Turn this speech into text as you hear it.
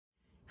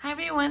Hi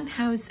everyone,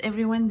 how's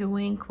everyone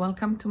doing?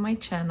 Welcome to my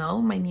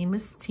channel. My name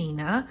is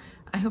Tina.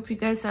 I hope you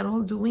guys are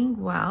all doing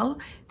well.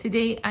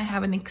 Today I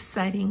have an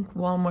exciting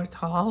Walmart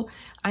haul.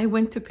 I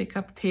went to pick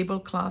up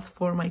tablecloth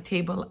for my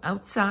table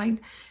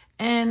outside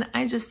and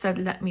I just said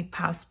let me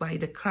pass by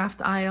the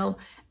craft aisle,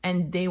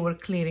 and they were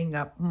clearing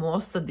up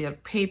most of their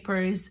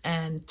papers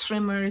and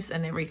trimmers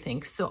and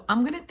everything. So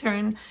I'm gonna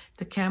turn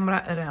the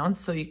camera around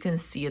so you can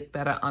see it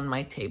better on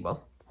my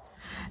table.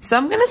 So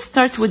I'm gonna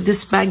start with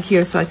this bag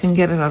here so I can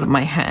get it out of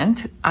my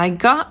hand. I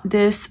got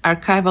this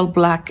archival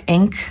black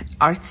ink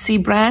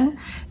artsy brand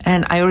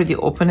and I already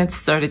opened it,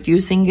 started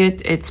using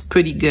it. It's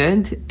pretty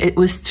good. It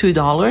was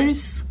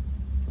 $2,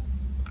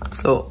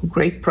 so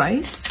great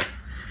price.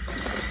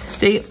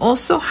 They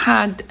also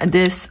had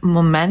this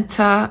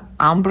Momenta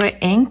ombre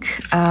ink.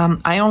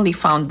 I only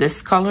found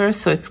this color,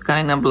 so it's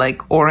kind of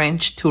like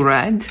orange to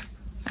red.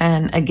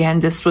 And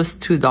again, this was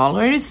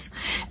 $2.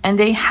 And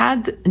they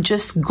had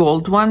just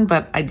gold one,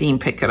 but I didn't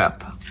pick it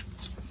up.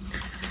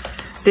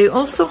 They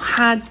also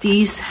had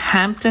these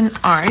Hampton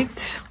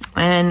Art,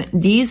 and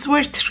these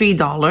were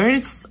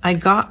 $3. I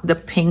got the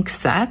pink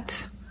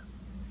set.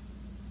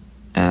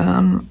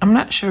 I'm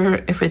not sure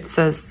if it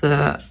says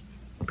the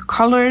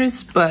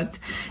colors, but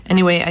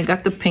anyway, I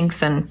got the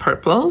pinks and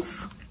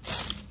purples.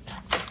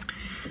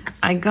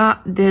 I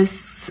got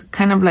this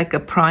kind of like a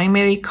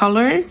primary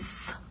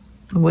colors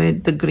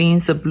with the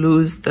greens, the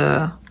blues,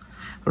 the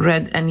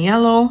red and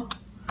yellow,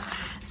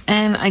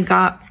 and I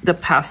got the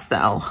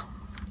pastel.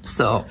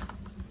 So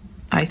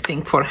I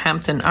think for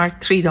Hampton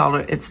Art,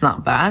 $3, it's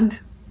not bad.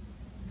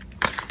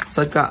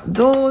 So I got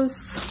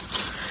those.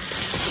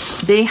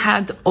 They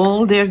had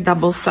all their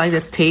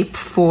double-sided tape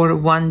for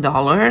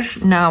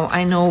 $1. Now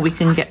I know we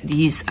can get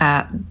these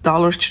at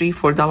Dollar Tree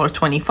for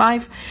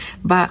 $1.25,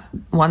 but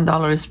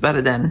 $1 is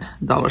better than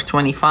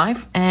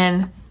 $1.25.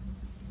 And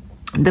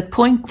the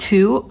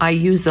 0.2 I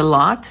use a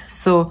lot,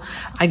 so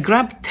I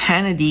grabbed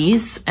 10 of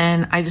these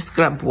and I just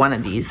grabbed one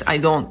of these. I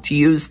don't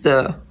use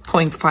the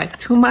 0.5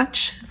 too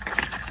much,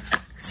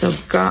 so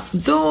got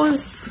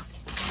those.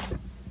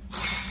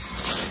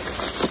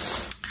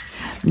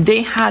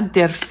 They had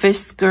their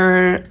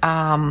Fisker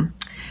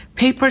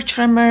paper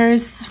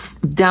trimmers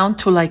down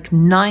to like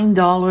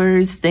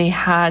 $9. They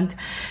had,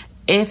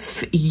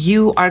 if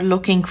you are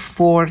looking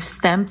for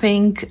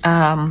stamping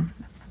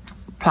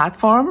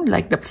platform,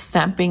 like the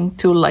stamping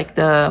tool, like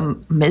the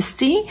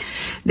Misty,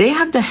 they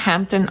have the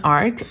Hampton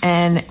Art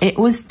and it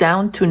was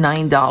down to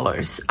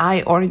 $9.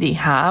 I already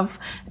have,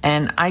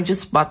 and I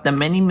just bought the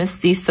mini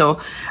Misty, so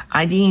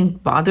I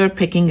didn't bother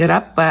picking it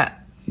up, but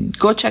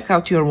go check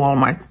out your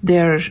Walmart.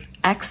 They're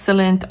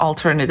excellent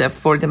alternative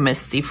for the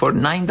Misty. For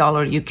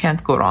 $9, you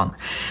can't go wrong.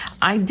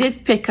 I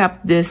did pick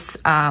up this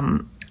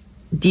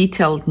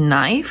detailed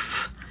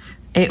knife.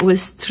 It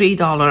was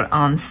 $3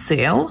 on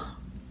sale,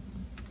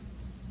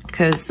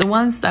 because the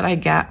ones that I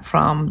got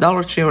from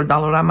Dollar Tree or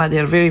Dollarama,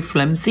 they're very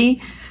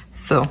flimsy.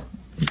 So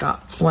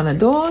got one of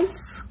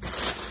those.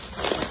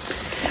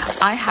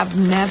 I have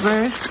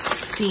never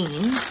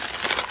seen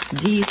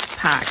these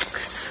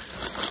packs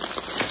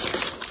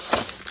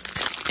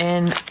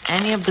in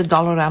any of the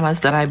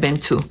Dollaramas that I've been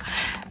to.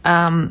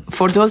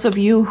 For those of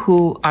you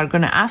who are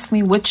gonna ask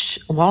me which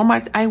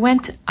Walmart I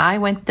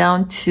went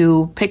down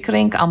to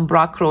Pickering on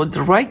Brock Road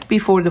right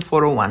before the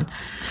 401.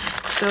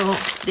 So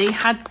they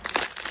had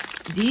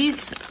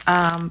these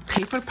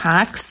paper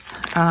packs.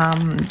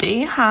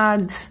 They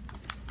had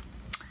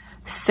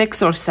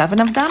 6 or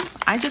 7 of them.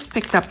 I just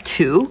picked up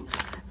 2,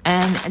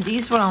 and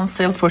these were on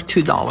sale for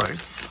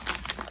 $2.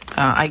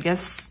 I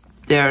guess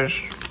they're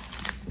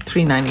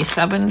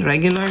 $3.97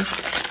 regular.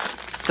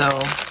 So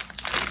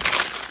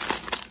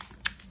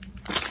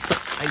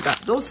I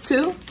got those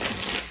 2.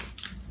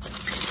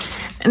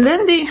 And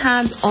then they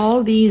had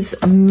all these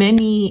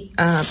mini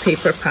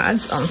paper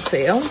pads on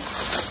sale.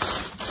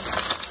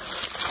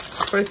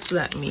 First,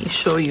 let me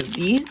show you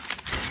these.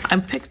 I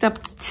picked up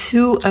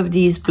 2 of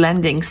these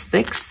blending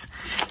sticks.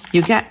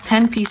 You get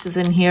 10 pieces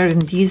in here,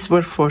 and these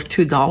were for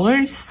 $2.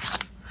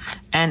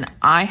 And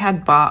I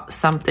had bought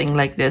something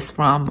like this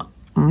from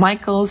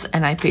Michael's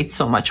and I paid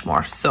so much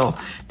more. So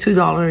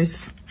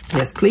 $2,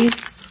 yes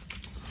please.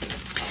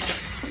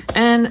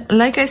 And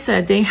like I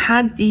said, they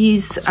had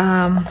these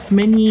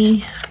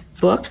mini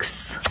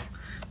books,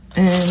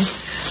 and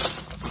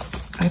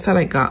I thought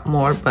I got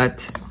more,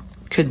 but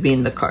could be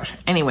in the cart.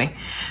 Anyway,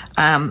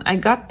 I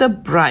got the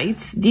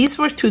Brights. These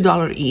were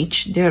 $2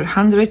 each. They're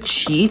 100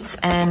 sheets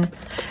and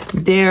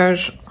they're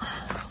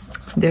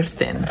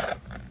thin.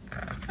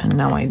 And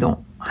now I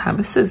don't have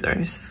a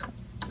scissors.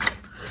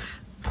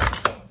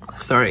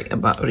 Sorry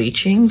about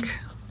reaching.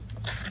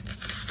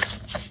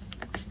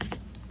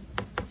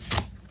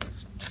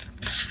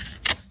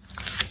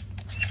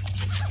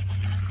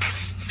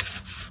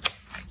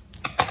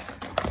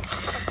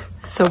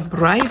 So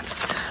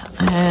Brights,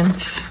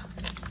 and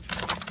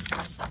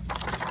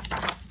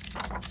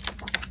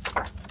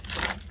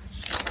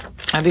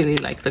I really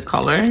like the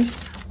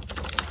colors.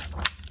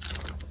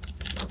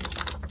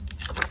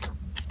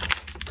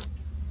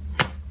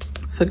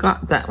 So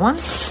got that one.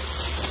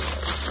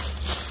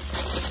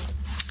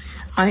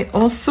 I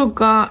also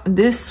got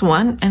this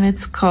one, and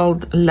it's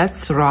called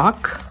Let's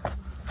Rock.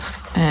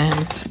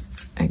 And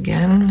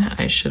again,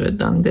 I should have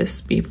done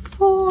this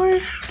before.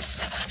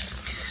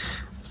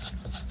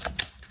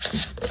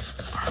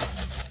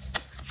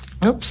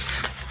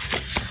 Oops.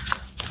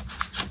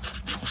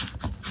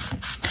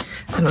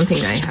 I don't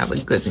think I have a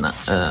good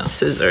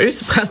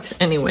scissors, but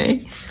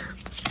anyway,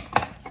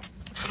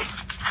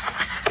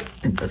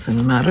 it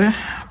doesn't matter.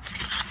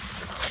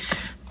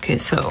 Okay,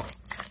 so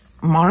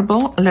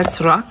marble, Let's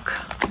Rock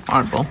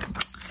marble.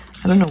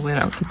 I don't know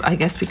where, I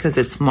guess because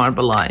it's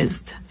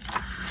marbleized.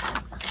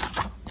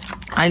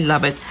 I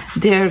love it.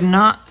 They're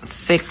not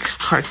thick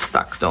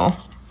cardstock though,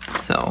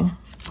 so,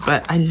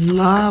 but I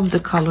love the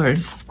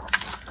colors.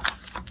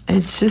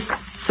 It's just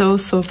so,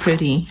 so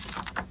pretty.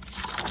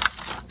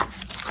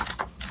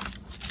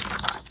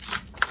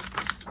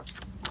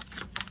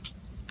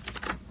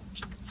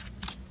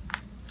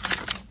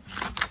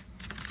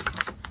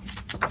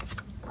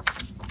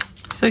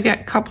 So I got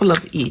a couple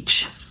of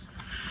each,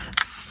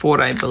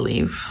 4 I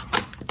believe.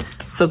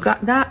 So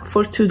got that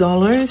for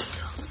 $2.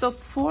 So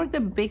for the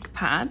big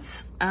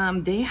pads,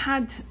 they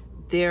had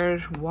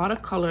their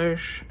watercolor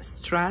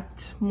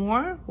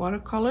Strathmore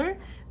watercolor.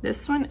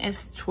 This one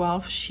is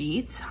 12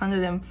 sheets,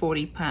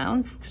 140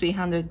 pounds,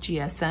 300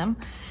 GSM.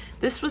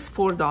 This was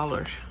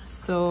 $4.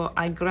 So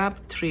I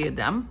grabbed 3 of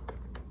them,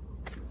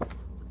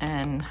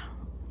 and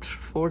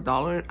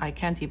 $4, I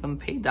can't even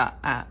pay that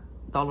at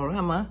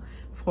Dollarama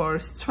for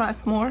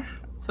Strathmore,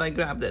 so I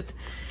grabbed it.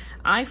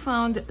 I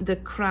found the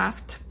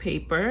craft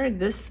paper.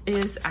 This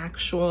is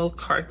actual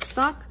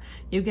cardstock.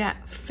 You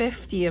get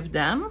 50 of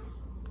them,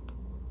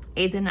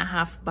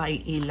 8.5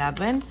 by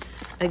 11.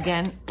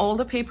 Again, all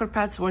the paper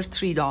pads were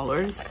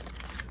 $3.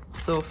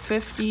 So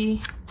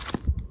 50,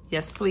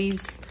 yes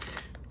please.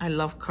 I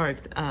love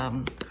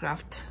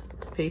craft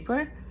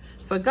paper.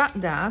 So I got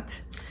that.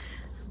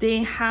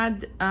 They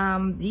had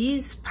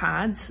these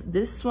pads.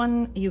 This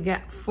one you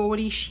get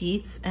 40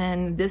 sheets,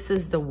 and this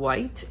is the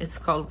white. It's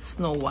called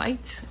Snow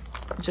White,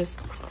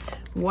 just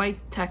white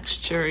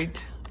textured.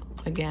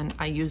 Again,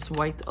 I use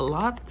white a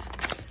lot,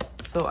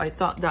 so I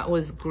thought that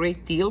was a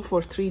great deal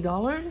for $3.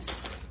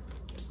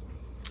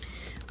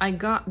 I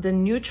got the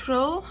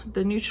neutral.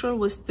 The neutral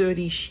was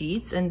 30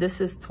 sheets, and this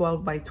is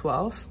 12 by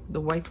 12. The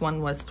white one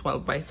was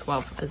 12 by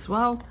 12 as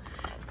well,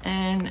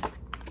 and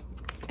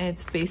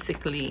it's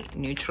basically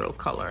neutral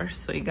color.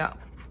 So you got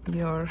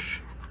your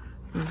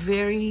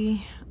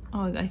very,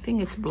 oh, I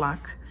think it's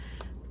black,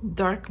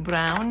 dark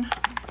brown,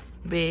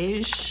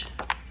 beige,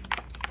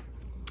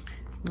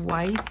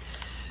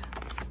 white,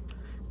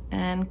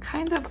 and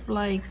kind of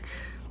like,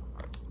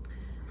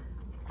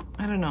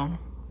 I don't know,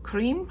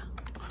 cream.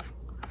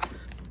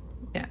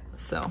 Yeah,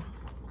 so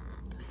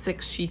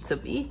 6 sheets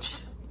of each,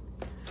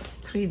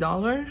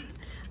 $3.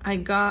 I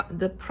got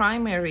the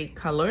primary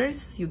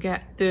colors. You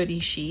get 30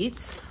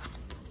 sheets.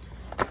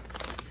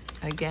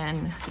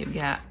 Again, you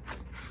get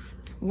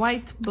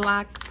white,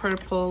 black,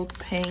 purple,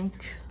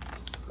 pink,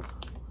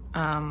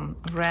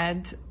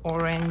 red,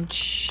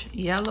 orange,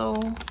 yellow,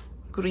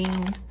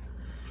 green,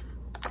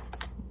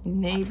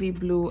 navy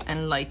blue,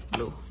 and light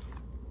blue.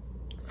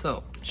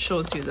 So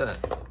shows you the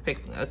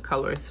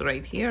colors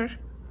right here.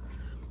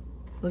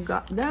 So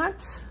got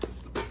that.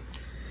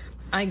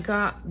 I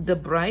got the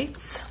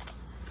brights.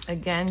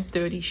 Again,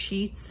 30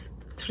 sheets,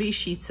 3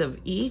 sheets of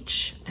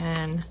each,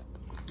 and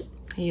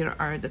here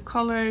are the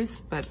colors,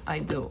 but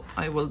I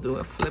will do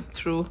a flip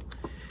through.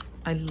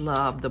 I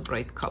love the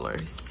bright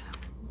colors,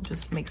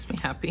 just makes me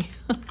happy.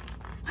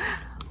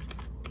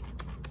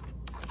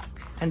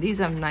 And these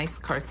are nice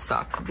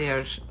cardstock.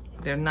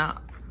 They're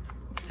not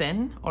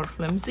thin or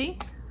flimsy.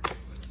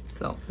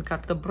 So I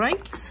got the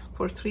brights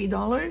for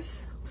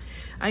 $3.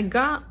 I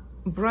got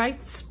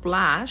Bright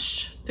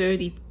Splash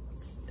 30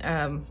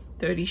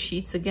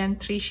 sheets, again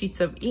 3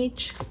 sheets of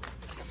each,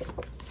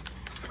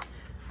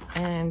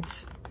 and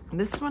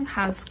this one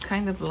has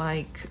kind of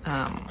like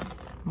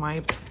my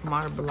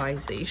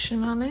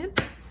marbleization on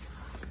it.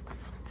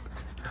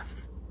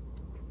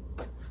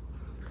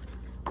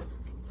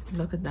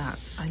 Look at that.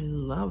 I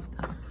love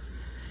that.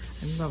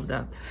 I love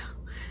that.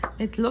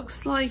 It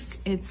looks like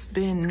it's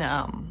been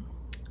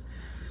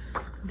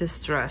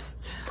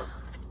distressed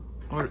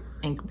or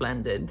ink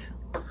blended.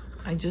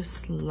 I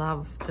just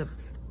love the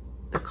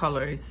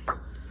colors.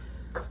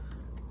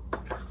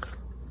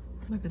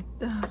 Look at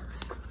that.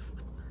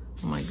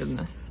 Oh my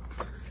goodness.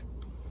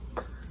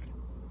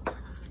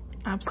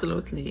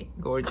 Absolutely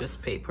gorgeous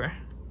paper.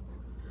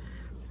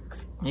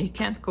 You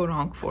can't go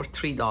wrong for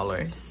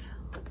 $3.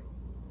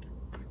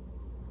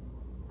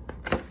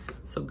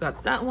 So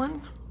got that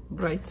one,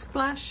 Bright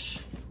Splash.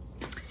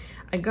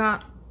 I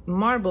got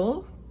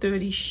marble,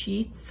 30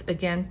 sheets,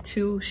 again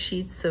 2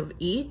 sheets of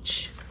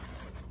each,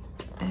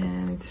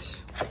 and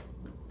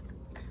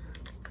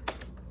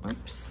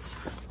oops.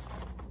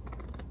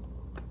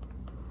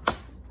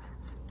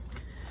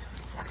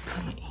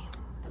 Okay.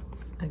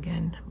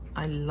 Again,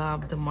 I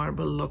love the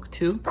marble look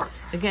too.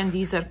 Again,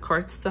 these are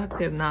cardstock,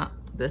 they're not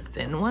the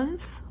thin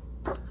ones.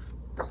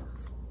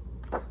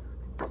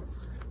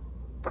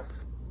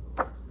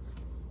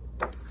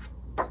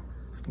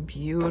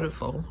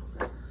 Beautiful.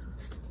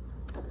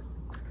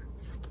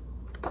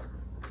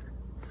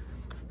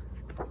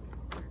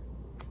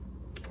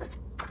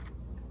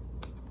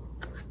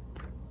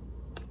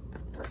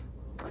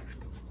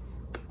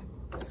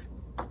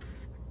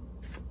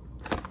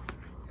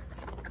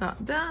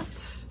 Got that.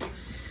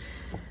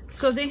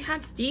 So they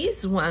had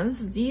these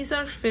ones. These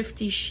are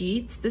 50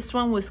 sheets. This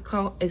one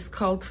is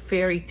called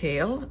Fairy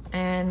Tale,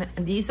 and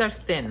these are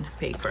thin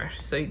paper.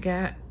 So you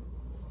get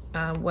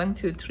 1,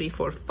 2, 3,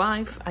 4,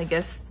 5. I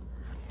guess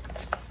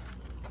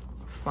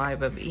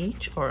 5 of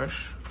each, or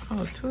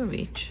 2 of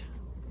each.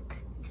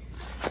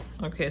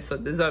 Okay, so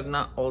these are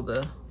not all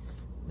the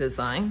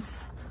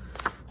designs,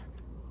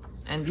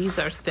 and these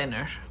are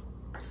thinner.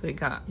 So you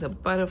got the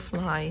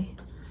butterfly,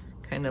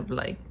 kind of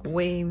like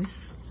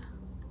waves.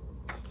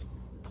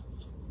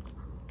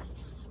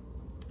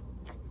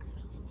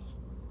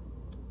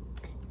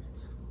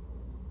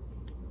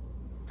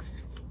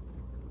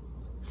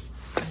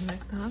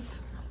 Like that.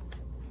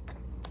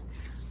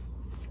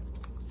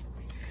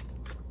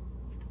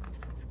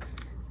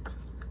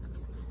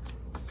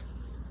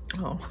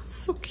 Oh,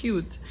 so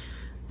cute.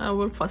 I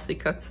will fussy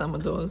cut some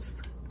of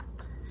those.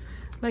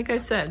 Like I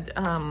said,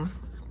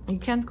 you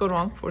can't go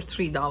wrong for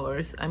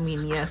 $3. I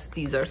mean, yes,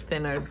 these are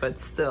thinner, but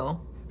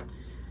still,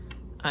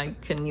 I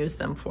can use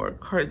them for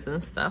cards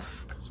and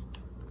stuff.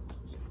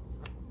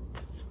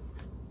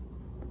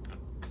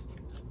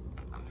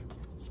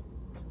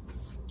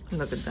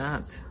 Look at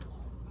that.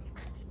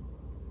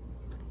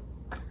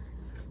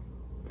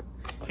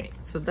 Okay,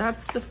 so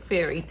that's the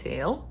Fairy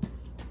Tale.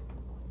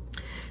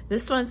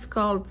 This one's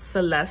called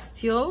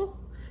Celestial,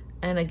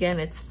 and again,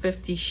 it's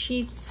 50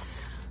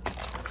 sheets.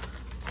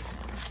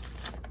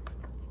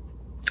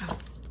 Oh,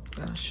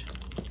 gosh.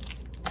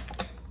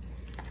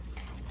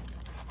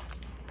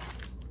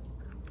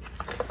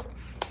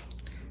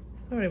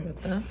 Sorry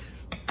about that.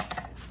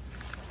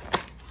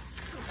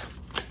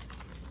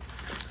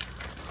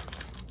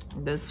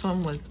 This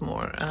one was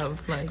more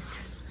of like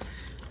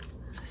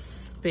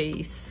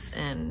space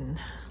and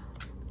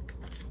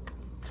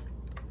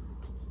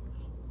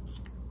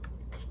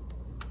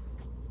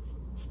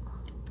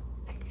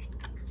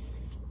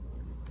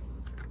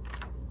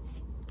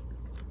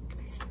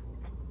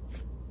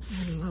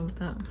I love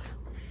that.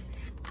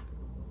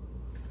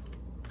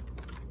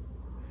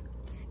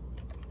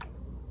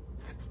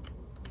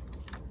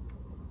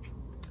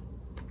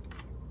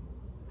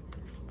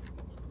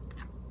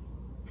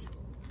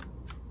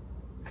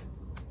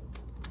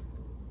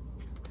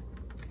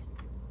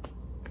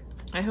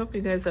 I hope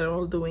you guys are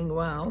all doing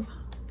well.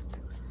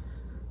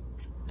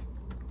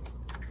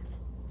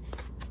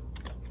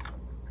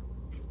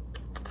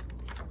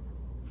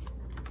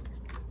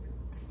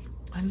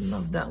 I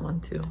love that one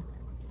too.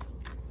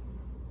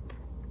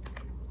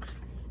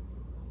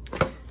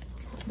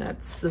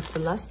 That's the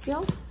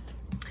Celestial.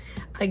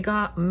 I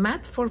got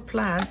matte for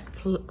plaid,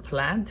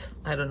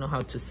 I don't know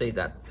how to say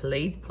that,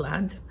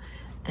 plaid.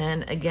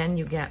 And again,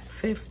 you get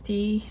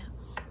 50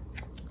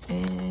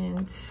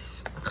 and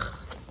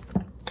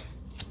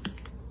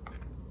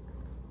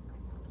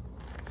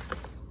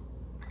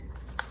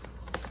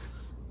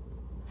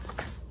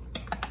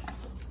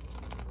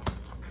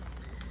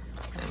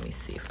let me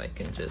see if I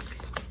can just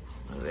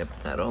rip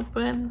that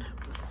open.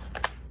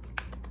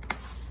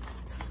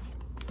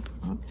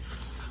 Oops.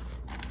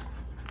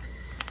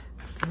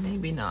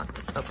 Maybe not.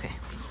 Okay.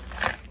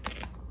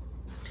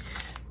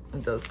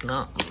 It does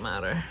not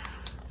matter.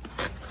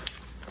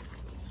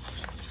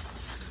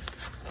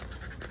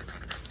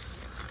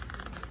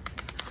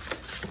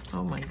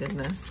 Oh my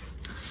goodness.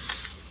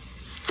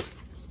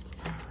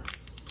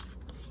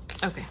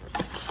 Okay.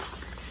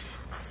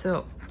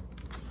 So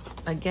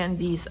again,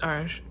 these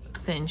are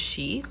thin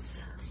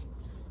sheets.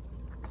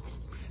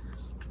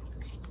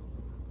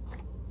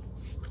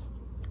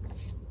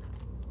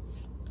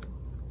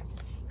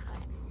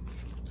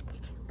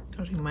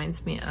 It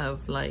reminds me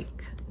of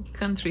like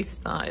country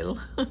style.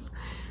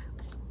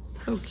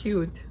 So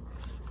cute.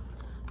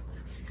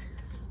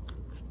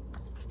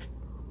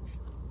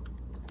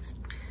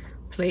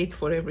 Plaid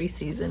for every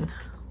season,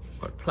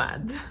 or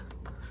plaid.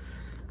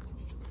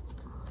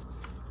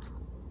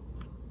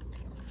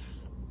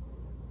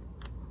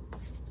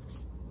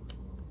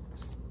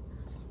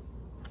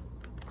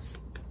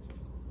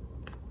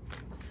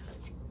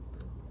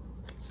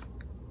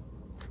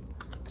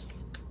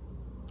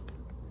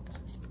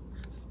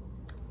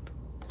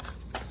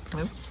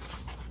 Oops.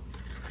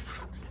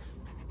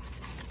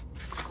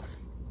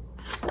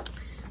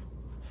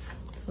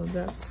 So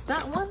that's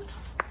that one.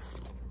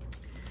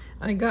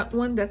 I got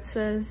one that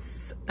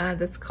says,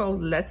 that's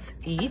called Let's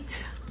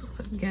Eat.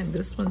 Again,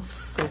 this one's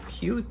so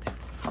cute.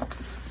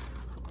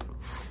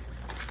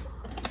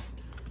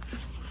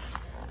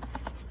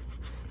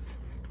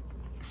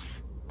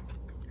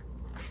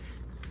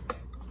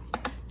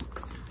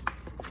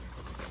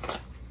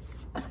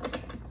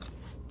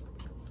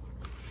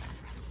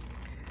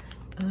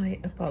 I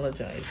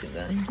apologize, you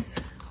guys.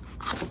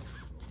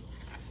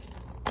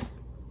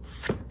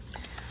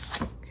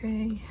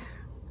 Okay.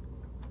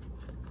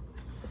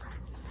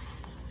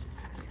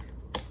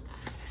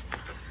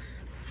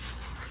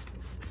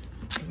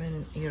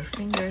 your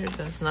finger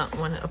does not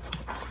want to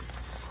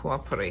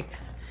cooperate.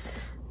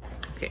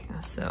 Okay,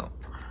 so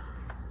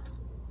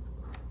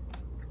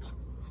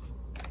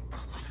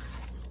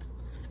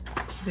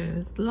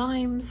there's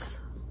limes,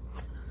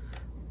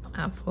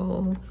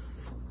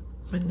 apples,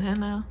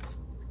 banana,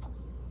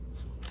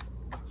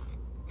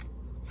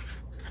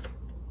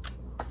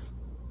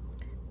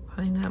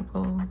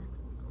 pineapple.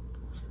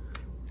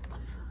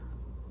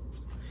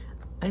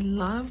 I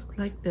love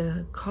like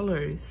the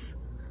colors.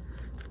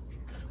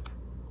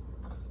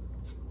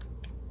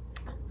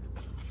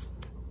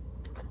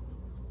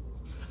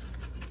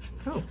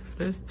 Oh,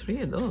 there's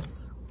 3 of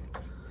those.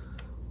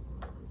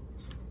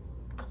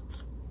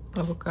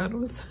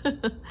 Avocados.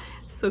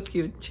 So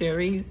cute.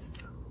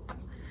 Cherries.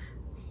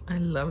 I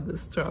love the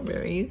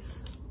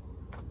strawberries.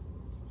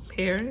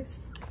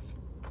 Pears.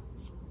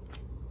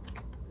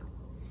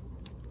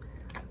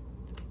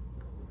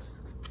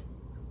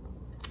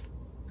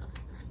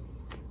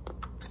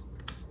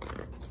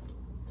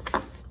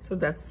 So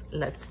that's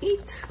Let's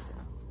Eat.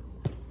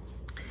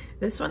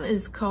 This one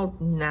is called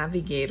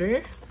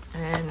Navigator,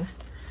 and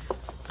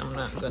I'm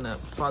not gonna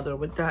bother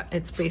with that.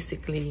 It's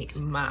basically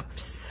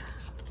maps.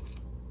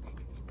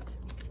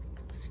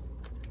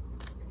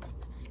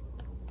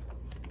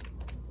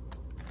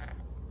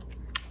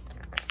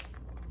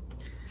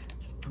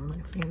 My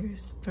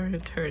fingers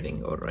started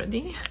hurting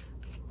already.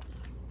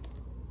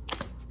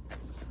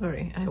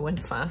 Sorry, I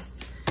went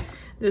fast.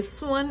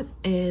 This one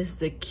is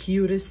the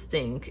cutest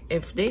thing.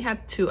 If they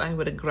had 2, I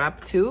would have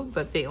grabbed 2,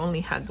 but they only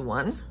had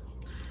 1.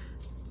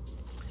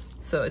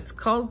 So it's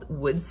called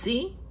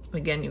Woodsy.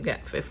 Again, you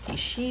get 50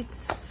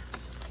 sheets.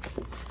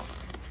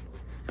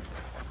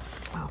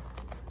 Wow,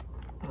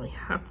 I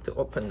have to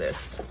open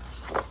this.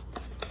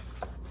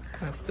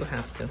 Have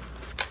to.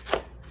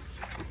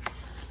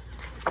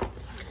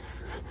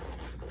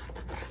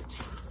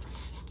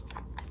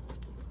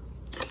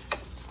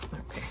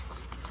 Okay.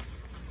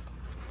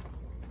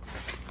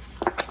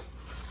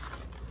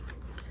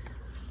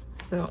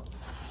 So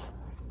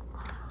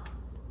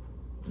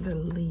the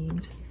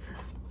leaves,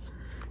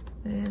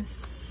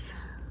 this,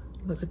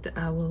 look at the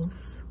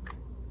owls.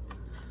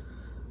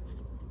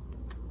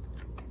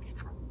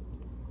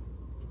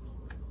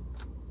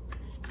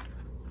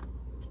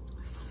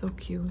 So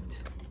cute.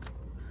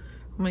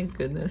 My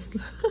goodness,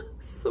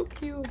 so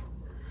cute.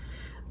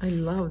 I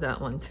love that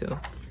one too.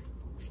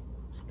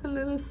 The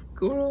little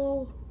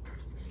squirrel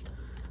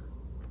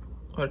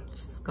or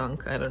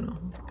skunk, I don't know.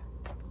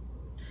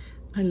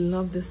 I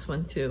love this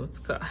one too. It's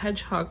got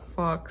hedgehog,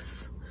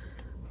 fox,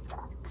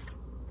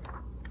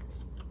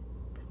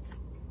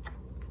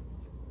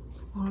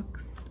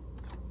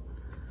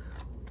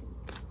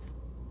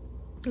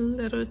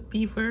 little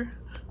beaver,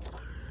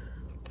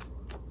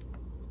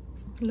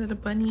 little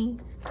bunny.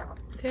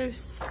 They're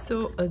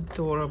so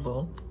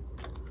adorable.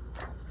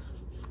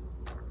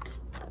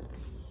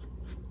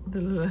 The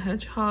little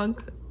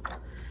hedgehog,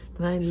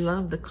 and I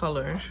love the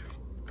color.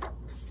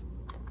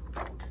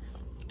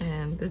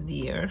 And the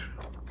deer.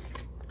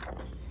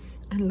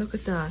 And look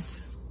at that,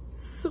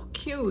 so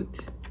cute.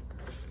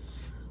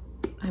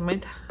 I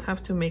might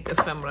have to make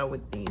ephemera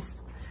with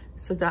these.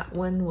 So that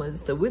one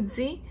was the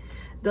Woodsy.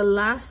 The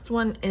last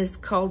one is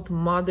called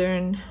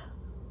Modern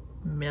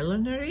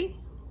Millinery.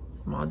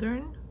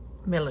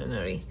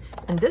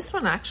 And this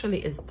one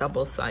actually is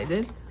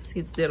double-sided. See,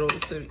 it's there over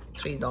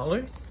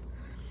 $3.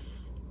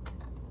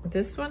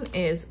 This one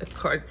is a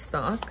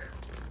cardstock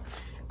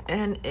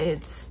and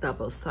it's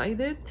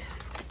double-sided.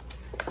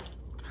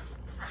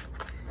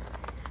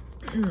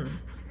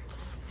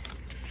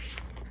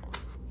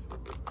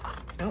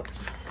 Oh,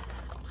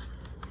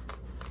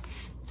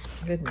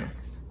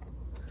 goodness.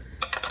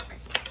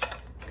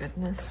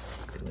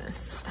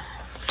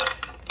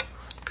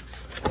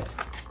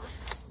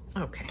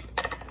 Okay.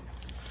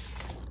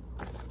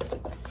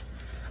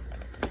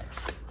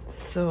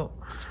 So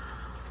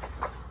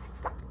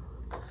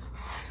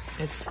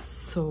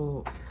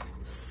it's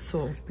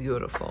so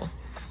beautiful.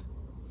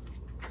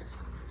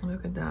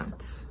 Look at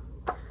that.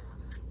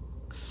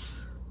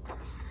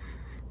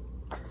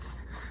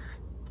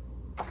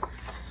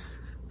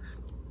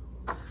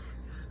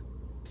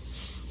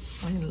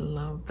 I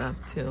love that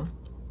too.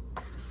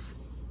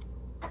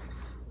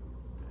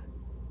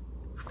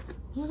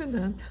 Look at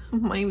that.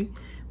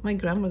 My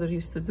grandmother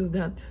used to do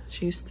that.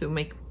 She used to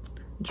make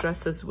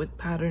dresses with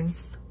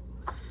patterns.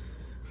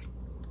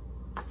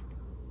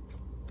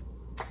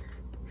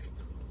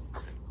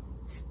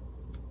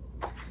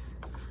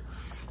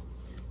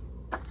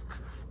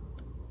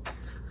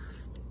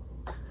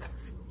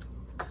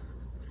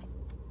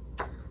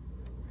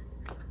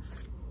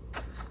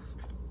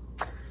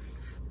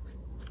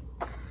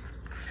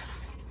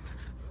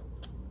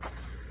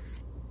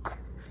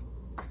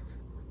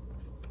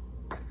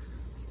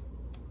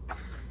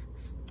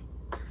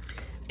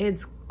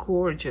 It's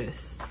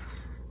gorgeous.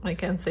 I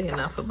can't say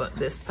enough about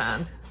this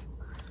pad.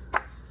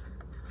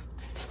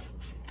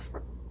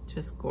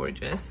 Just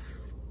gorgeous.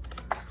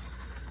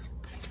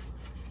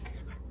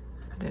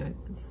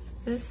 There's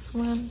this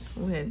one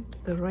with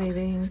the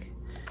writing,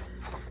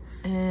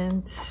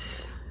 and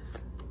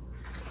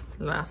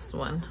last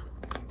one.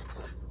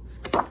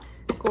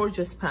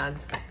 Gorgeous pad.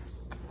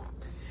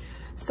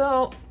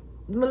 So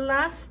the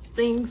last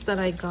things that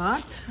I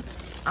got,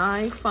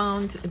 I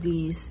found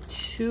these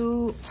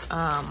two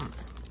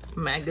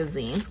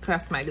magazines,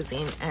 craft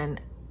magazine, and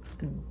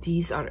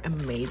these are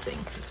amazing.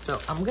 So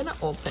I'm gonna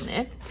open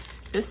it.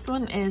 This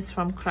one is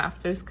from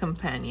Crafter's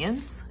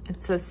Companions.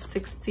 It says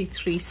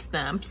 63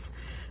 stamps,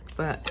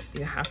 but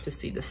you have to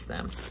see the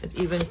stamps. It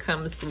even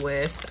comes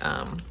with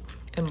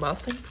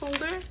embossing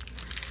folder.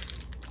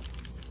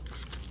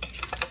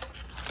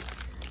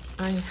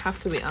 I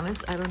have to be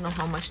honest, I don't know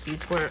how much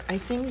these were. I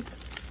think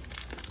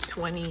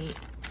 20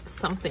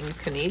 something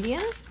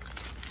Canadian,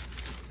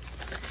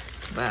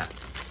 but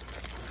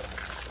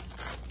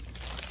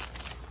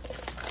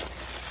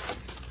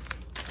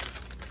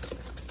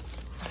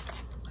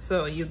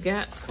so you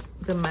get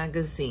the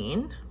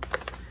magazine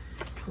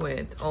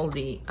with all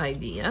the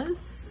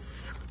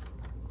ideas.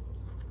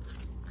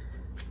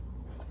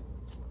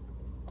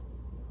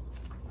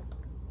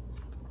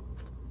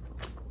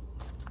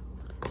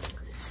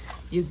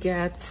 You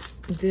get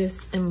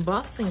this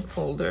embossing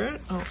folder.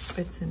 Oh,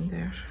 it's in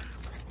there.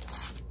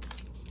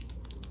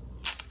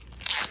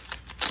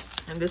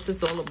 And this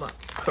is all about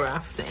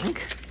crafting.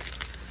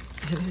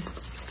 It is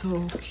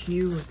so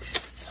cute.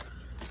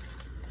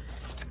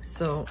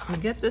 So you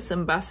get this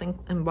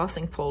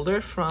embossing folder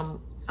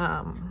from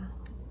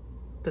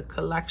the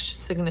collection,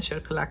 signature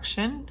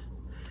collection,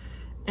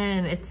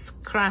 and it's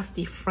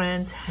Crafty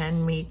Friends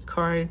handmade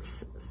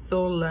cards.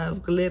 So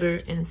love, glitter,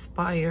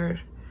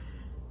 inspire,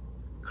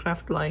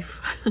 craft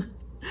life.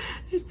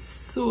 It's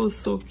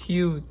so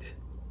cute.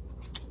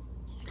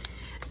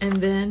 And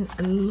then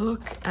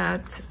look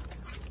at,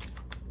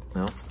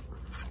 well,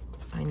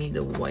 I need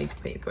a white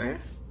paper.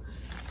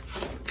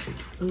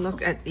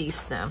 Look at these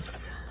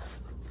stamps.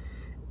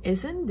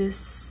 Isn't this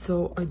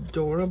so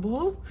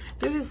adorable?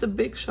 There is a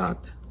big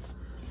shot.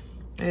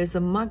 There's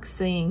a mug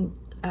saying,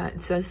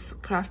 it says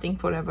crafting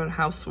forever,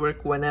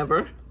 housework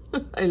whenever.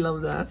 I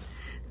love that.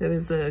 There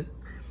is a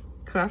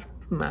craft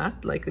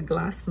mat, like a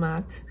glass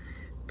mat,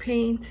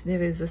 paint.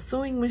 There is a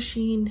sewing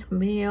machine,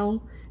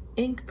 mail,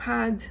 ink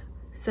pad,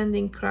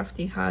 sending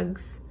crafty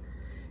hugs.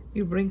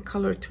 You bring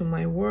color to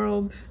my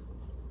world.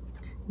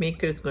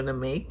 Maker is gonna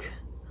make.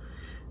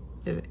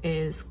 There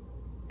is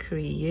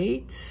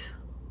create.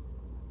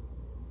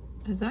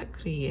 Is that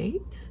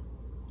create?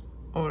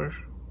 Or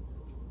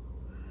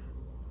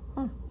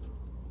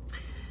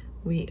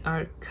we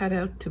are cut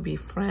out to be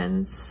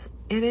friends.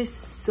 It is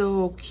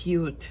so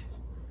cute.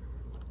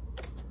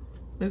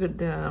 Look at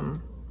the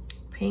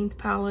paint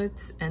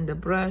palette and the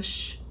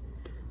brush.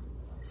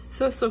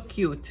 So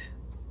cute.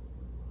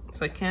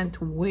 So I can't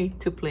wait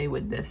to play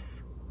with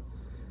this.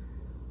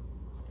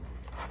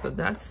 So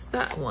that's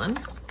that one.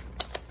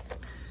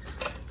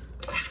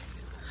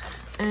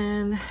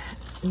 And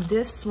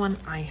this one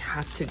I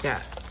had to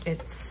get.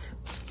 It's,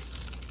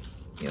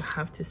 you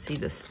have to see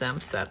the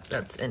stamp set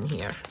that's in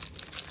here.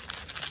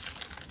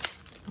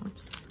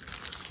 Oops.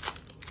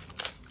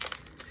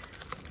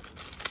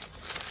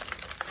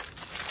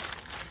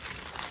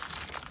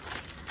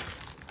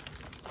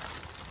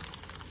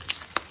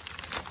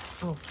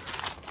 Oh,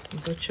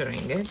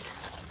 butchering it.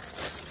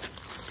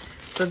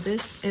 So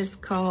this is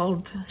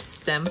called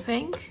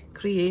stamping,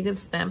 creative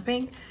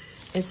stamping.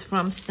 It's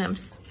from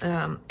stamps,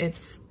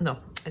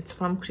 it's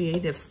from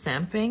Creative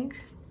Stamping,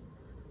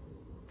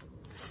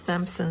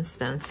 Stamps and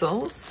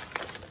Stencils.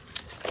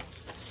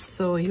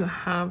 So you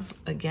have,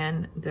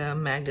 again, the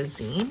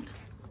magazine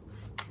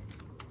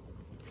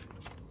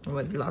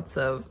with lots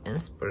of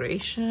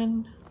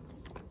inspiration.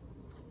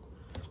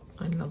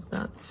 I love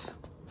that.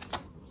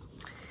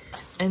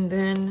 And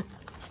then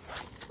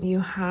you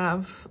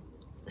have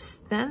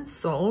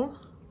stencil,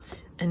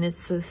 and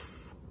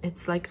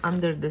it's like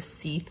under the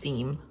sea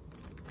theme.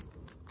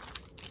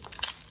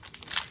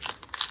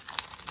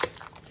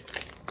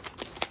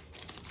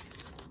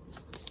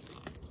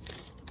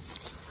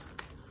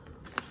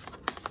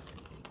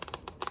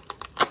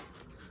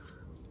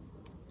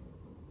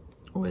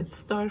 With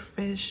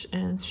starfish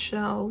and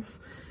shells,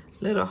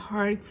 little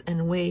hearts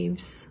and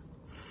waves.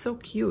 So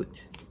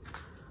cute.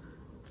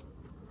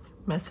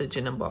 Message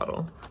in a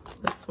bottle.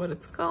 That's what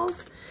it's called.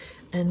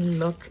 And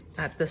look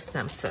at the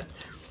stamp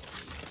set.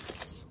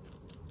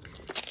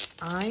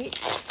 I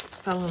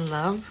fell in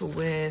love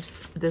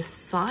with the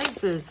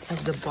sizes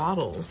of the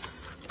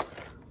bottles.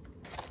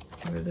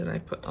 Where did I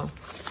put? Oh.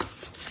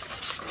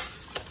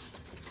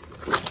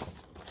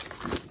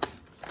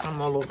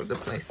 I'm all over the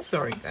place.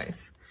 Sorry,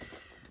 guys.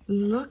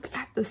 Look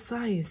at the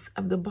size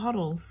of the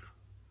bottles.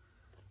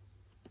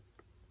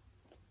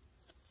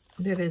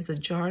 There is a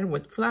jar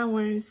with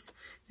flowers.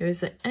 There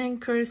is an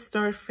anchor,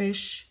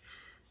 starfish,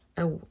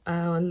 a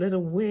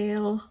little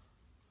whale,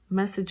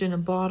 message in a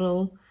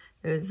bottle.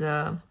 There's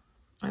a,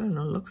 I don't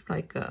know, looks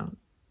like a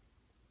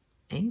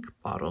ink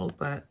bottle,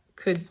 but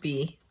could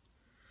be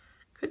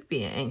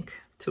ink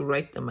to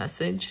write the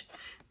message.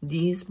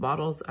 These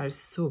bottles are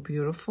so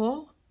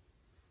beautiful.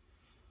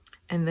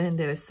 And then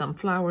there is some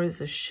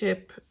flowers, a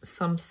ship,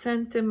 some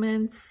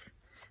sentiments,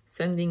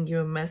 sending you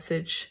a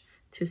message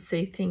to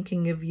say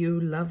thinking of you,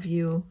 love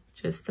you,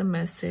 just a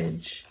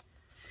message.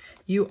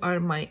 You are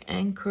my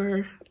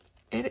anchor.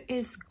 It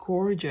is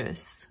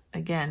gorgeous.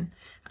 Again,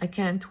 I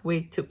can't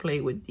wait to play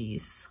with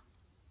these.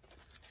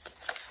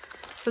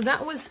 So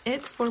that was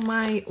it for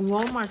my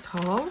Walmart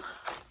haul.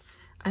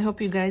 I hope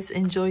you guys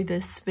enjoyed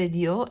this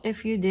video.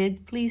 If you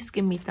did, please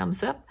give me a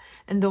thumbs up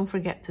and don't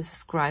forget to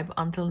subscribe.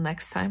 Until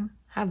next time,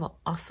 have an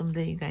awesome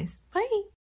day, you guys. Bye.